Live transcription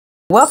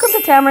Welcome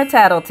to Tamara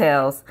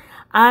Tattletales.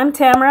 I'm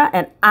Tamara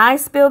and I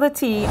spill the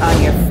tea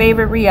on your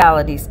favorite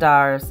reality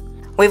stars.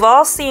 We've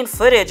all seen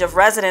footage of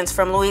residents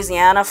from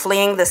Louisiana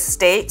fleeing the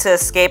state to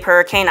escape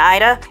Hurricane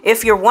Ida.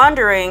 If you're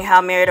wondering how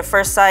Married at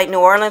First Sight New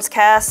Orleans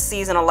cast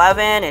season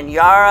 11 and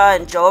Yara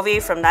and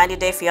Jovi from 90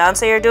 Day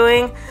Fiance are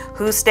doing,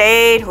 who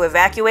stayed, who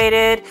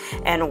evacuated,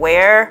 and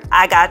where,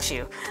 I got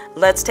you.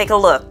 Let's take a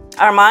look.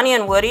 Amani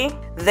and Woody,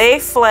 they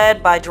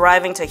fled by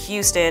driving to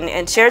Houston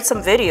and shared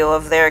some video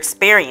of their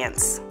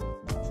experience.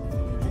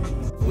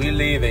 We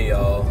leaving,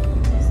 y'all.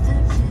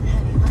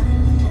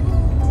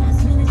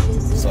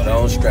 So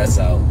don't stress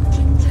out.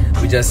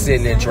 We just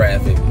sitting in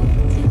traffic.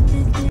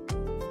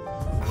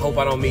 I hope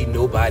I don't meet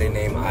nobody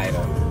named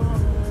Ida.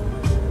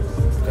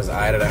 Because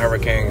Ida the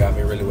hurricane got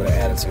me really with an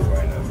attitude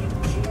right now.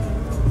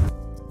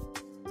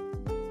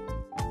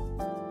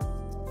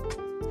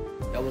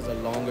 That was the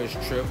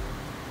longest trip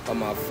of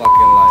my fucking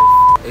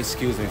life.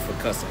 Excuse me for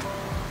cussing,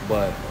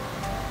 but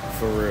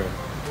for real.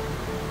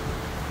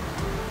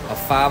 A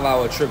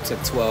 5-hour trip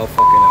took 12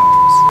 fucking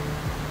hours.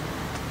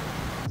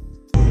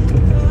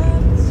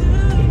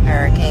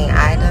 Hurricane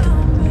Ida,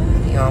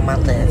 you're on my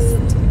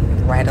list.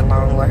 Right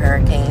along with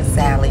Hurricane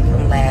Sally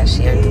from last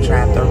year to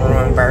try to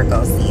ruin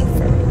Virgo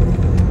season.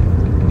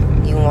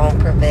 You won't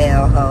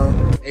prevail, ho.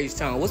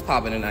 H-Town, what's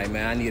poppin' tonight,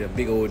 man? I need a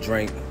big old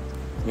drink.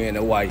 Me and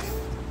the wife.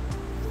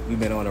 We've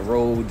been on the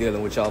road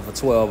dealing with y'all for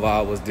 12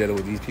 hours, dealing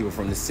with these people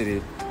from the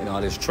city and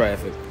all this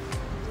traffic.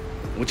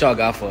 What y'all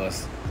got for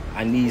us?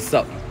 I need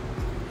something.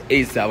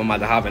 ASAP, I'm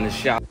about to hop in the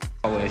shower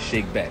and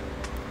shake back.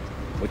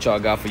 What y'all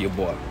got for your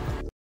boy?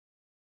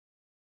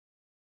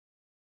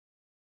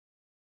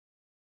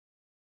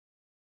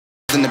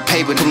 In the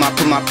paper, put my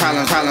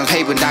problems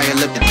paper, dial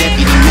up the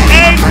deputy.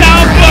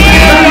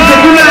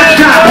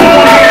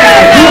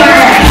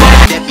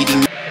 Deputy.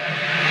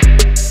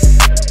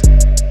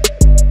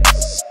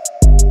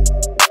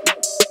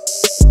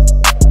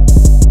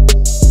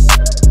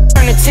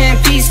 Turn a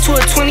 10-piece to a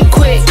 20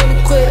 quick.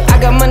 I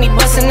got money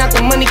busting out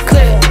the money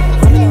clip.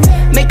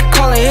 Make a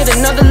call and hit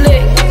another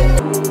lick.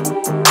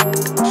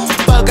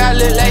 Fuck, I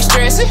look like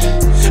stressing.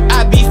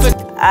 I be for.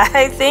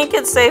 I think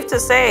it's safe to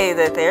say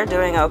that they're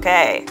doing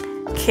okay.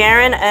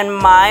 Karen and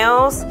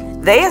Miles,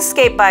 they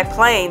escaped by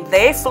plane.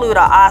 They flew to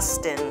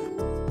Austin.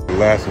 The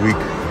last week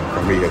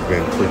for me has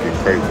been freaking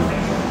crazy.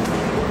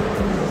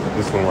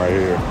 This one right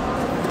here,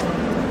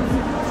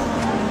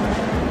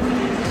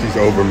 she's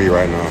over me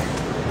right now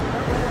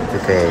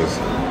because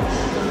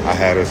I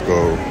had us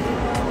go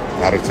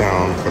out of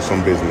town for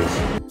some business,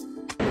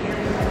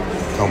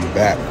 come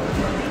back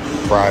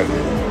Friday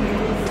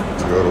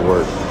to go to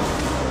work,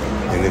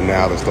 and then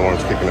now the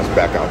storm's kicking us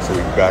back out, so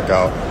we back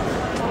out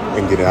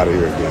and get out of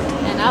here again.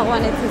 And I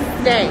wanted to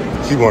stay.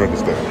 She wanted to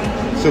stay.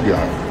 She'll be all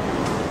right.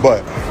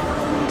 But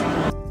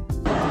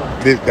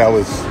that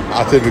was,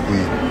 I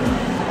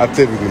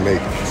typically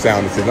make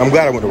sound decisions. I'm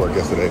glad I went to work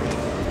yesterday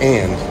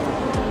and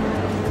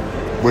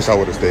wish I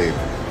would have stayed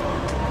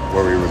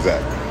where we was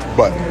at.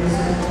 But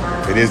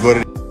it is what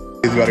it is.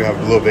 We gotta have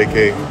a little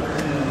vacay.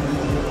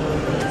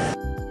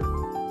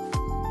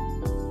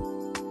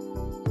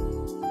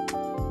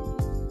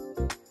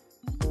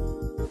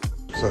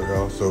 So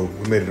y'all, so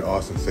we made it to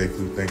Austin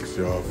safely. Thanks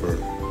y'all for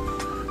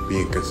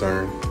being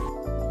concerned.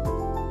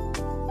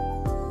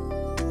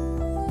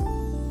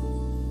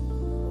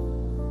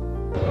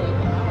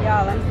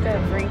 Y'all, I'm still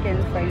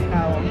drinking, so you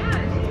know,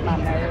 my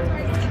nerves.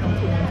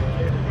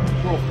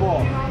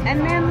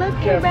 And then look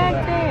who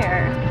back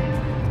there.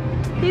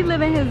 He's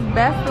living his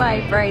best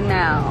life right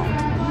now.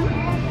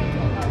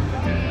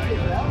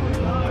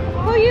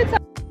 Who you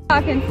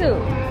talking to?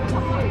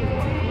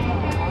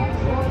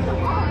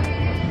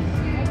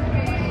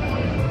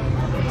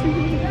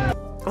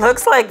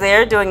 Looks like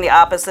they're doing the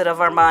opposite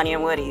of Amani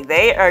and Woody.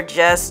 They are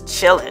just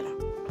chilling.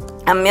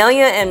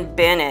 Amelia and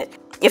Bennett.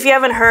 If you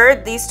haven't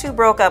heard, these two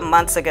broke up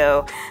months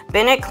ago.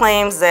 Bennett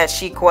claims that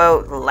she,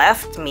 quote,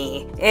 left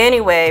me.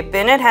 Anyway,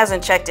 Bennett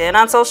hasn't checked in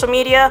on social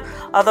media,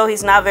 although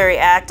he's not very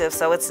active,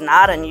 so it's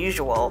not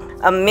unusual.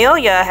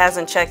 Amelia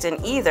hasn't checked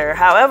in either.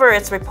 However,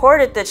 it's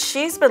reported that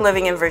she's been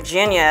living in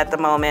Virginia at the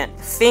moment.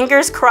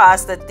 Fingers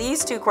crossed that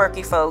these two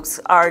quirky folks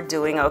are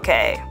doing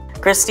okay.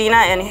 Christina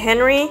and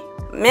Henry.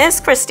 Miss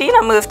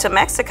Christina moved to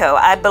Mexico.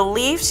 I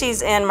believe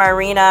she's in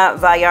Marina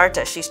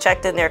Vallarta. She's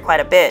checked in there quite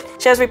a bit.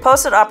 She has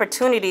reposted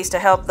opportunities to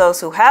help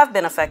those who have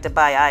been affected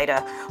by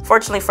Ida.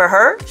 Fortunately for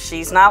her,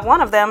 she's not one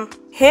of them.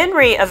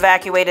 Henry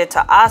evacuated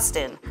to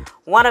Austin.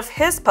 One of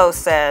his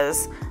posts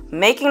says,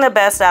 "Making the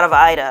best out of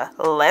Ida.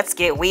 Let's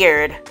get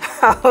weird."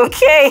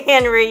 Okay,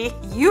 Henry,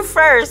 you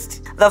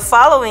first. The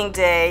following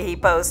day, he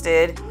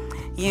posted,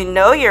 You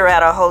know you're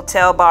at a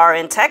hotel bar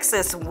in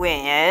Texas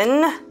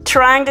when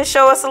trying to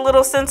show us a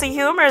little sense of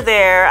humor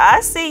there.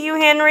 I see you,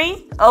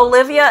 Henry.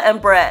 Olivia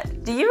and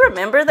Brett. Do you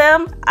remember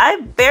them?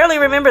 I barely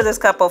remember this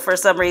couple for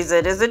some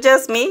reason. Is it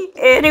just me?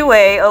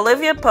 Anyway,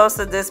 Olivia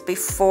posted this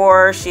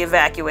before she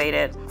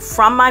evacuated.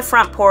 From my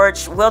front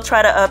porch, we'll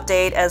try to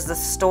update as the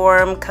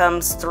storm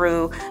comes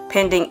through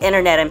pending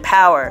internet and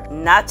power.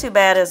 Not too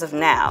bad as of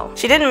now.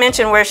 She didn't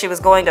mention where she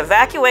was going to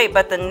evacuate,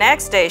 but the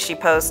next day she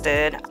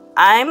posted,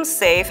 I'm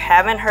safe,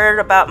 haven't heard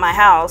about my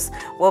house.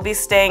 We'll be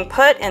staying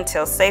put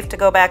until safe to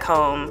go back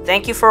home.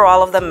 Thank you for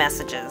all of the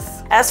messages.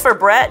 As for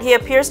Brett, he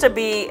appears to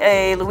be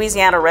a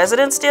Louisiana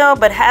resident still,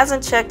 but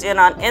hasn't checked in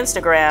on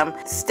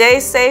Instagram.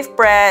 Stay safe,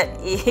 Brett,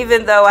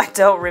 even though I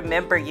don't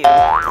remember you.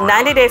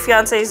 90 Day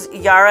Fiancés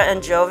Yara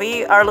and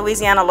Jovi are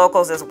Louisiana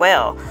locals as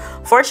well.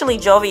 Fortunately,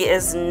 Jovi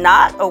is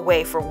not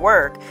away for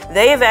work.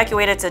 They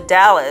evacuated to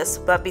Dallas,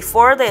 but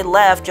before they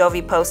left,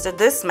 Jovi posted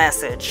this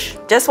message.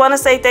 Just want to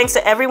say thanks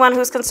to everyone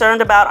who's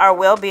concerned about our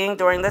well-being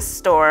during this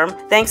storm.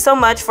 Thanks so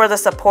much for the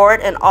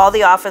support and all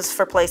the offers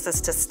for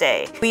places to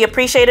stay. We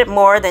appreciate it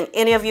more than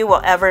any of you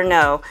will ever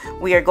know.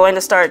 We are going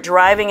to start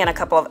driving in a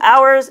couple of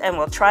hours and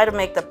we'll try to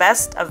make the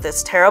best of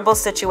this terrible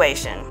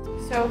situation.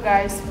 So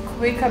guys,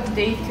 quick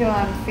update till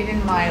I'm feeding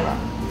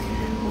Mila.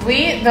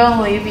 We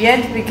don't leave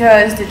yet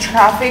because the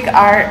traffic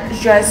are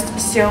just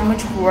so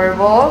much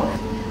horrible.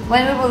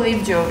 When we will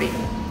leave, Jovi?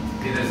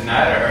 It is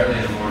not early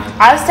in the morning.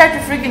 I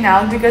started freaking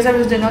out because I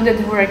was to know that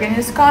the hurricane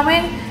is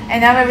coming,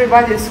 and now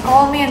everybody is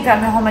calling me and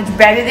telling me how much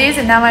bad it is,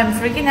 and now I'm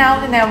freaking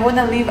out and I want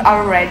to leave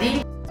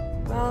already.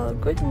 Well,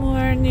 good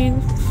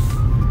morning.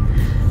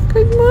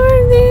 Good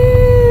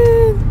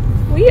morning.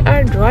 We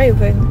are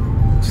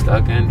driving.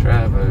 Stuck in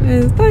traffic.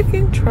 And stuck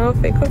in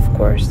traffic, of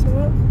course.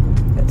 Well,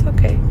 that's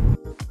okay.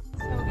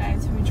 So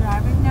guys, we're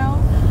driving now,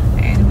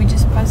 and we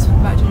just passed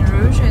Baton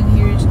Rouge, and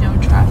here is no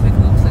traffic.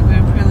 Looks like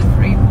we're pretty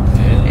free.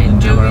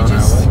 And Joey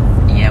just,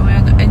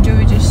 and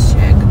Joey just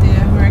checked the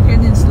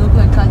hurricane. It's look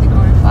like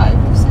category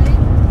 5, you say?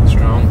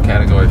 Strong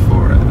category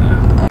 4 right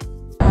now.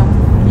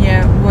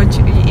 Yeah.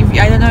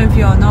 I don't know if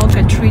you all know,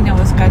 Katrina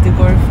was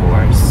category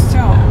 4. So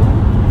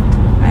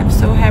I'm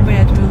so happy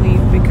that we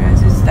leave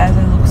because it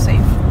doesn't look safe.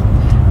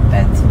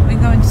 But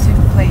we're going to safe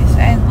place,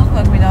 and look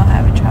like we don't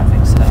have a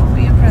traffic, so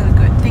we are pretty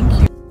good. Thank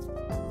you.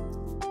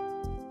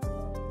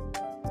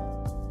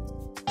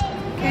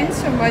 Can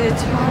somebody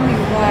tell me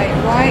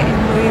why in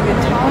Louis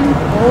Vuitton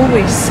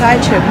always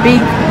such a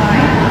big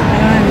line? I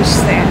don't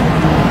understand.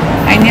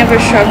 I never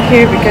shop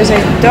here because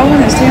I don't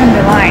want to stay on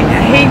the line.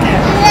 I hate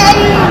that.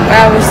 But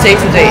I will stay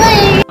today.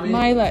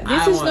 Mila,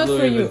 this is not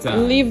for you.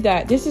 Leave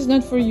that. This is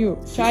not for you,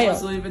 child.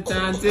 She wants Louis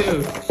Vuitton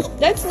too.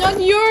 That's not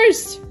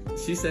yours.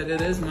 She said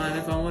it is mine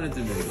if I want it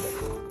to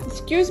be.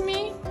 Excuse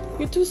me?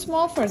 You're too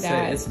small for that.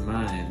 Say it's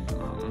mine,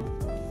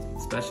 mama.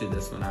 Especially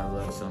this one I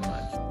love so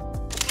much.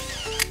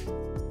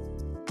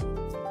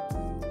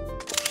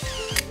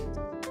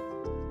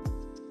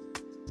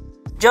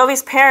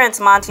 Jovi's parents,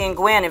 Monty and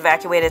Gwen,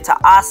 evacuated to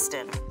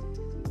Austin.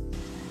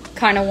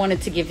 Kind of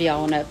wanted to give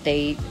y'all an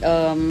update.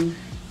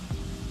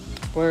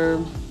 We're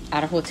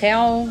at a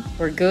hotel.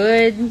 We're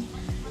good.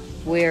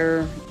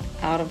 We're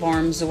out of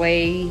harm's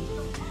way.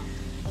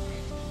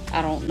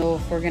 I don't know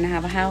if we're gonna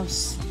have a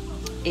house.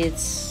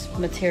 It's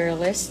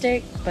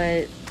materialistic,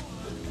 but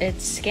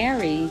it's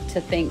scary to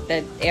think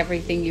that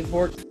everything you've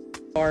worked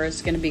for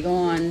is gonna be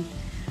gone.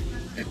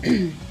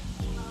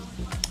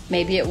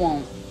 Maybe it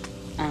won't.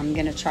 I'm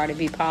gonna try to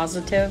be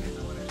positive.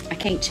 I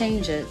can't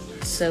change it,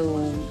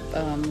 so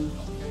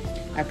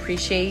I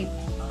appreciate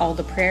all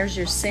the prayers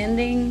you're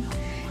sending,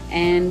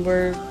 and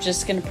we're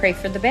just gonna pray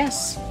for the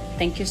best.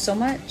 Thank you so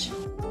much.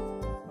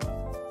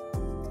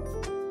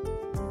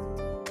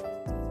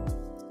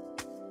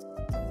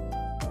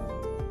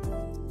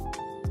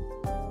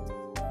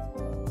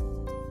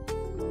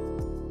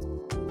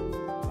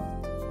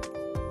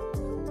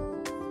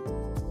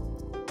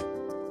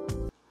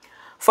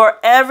 For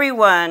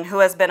everyone who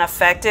has been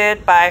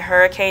affected by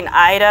Hurricane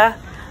Ida,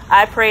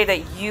 I pray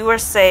that you are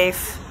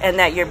safe and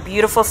that your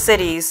beautiful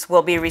cities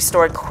will be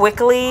restored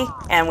quickly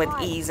and with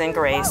ease and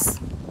grace.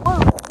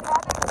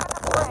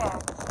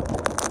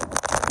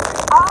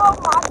 Oh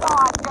my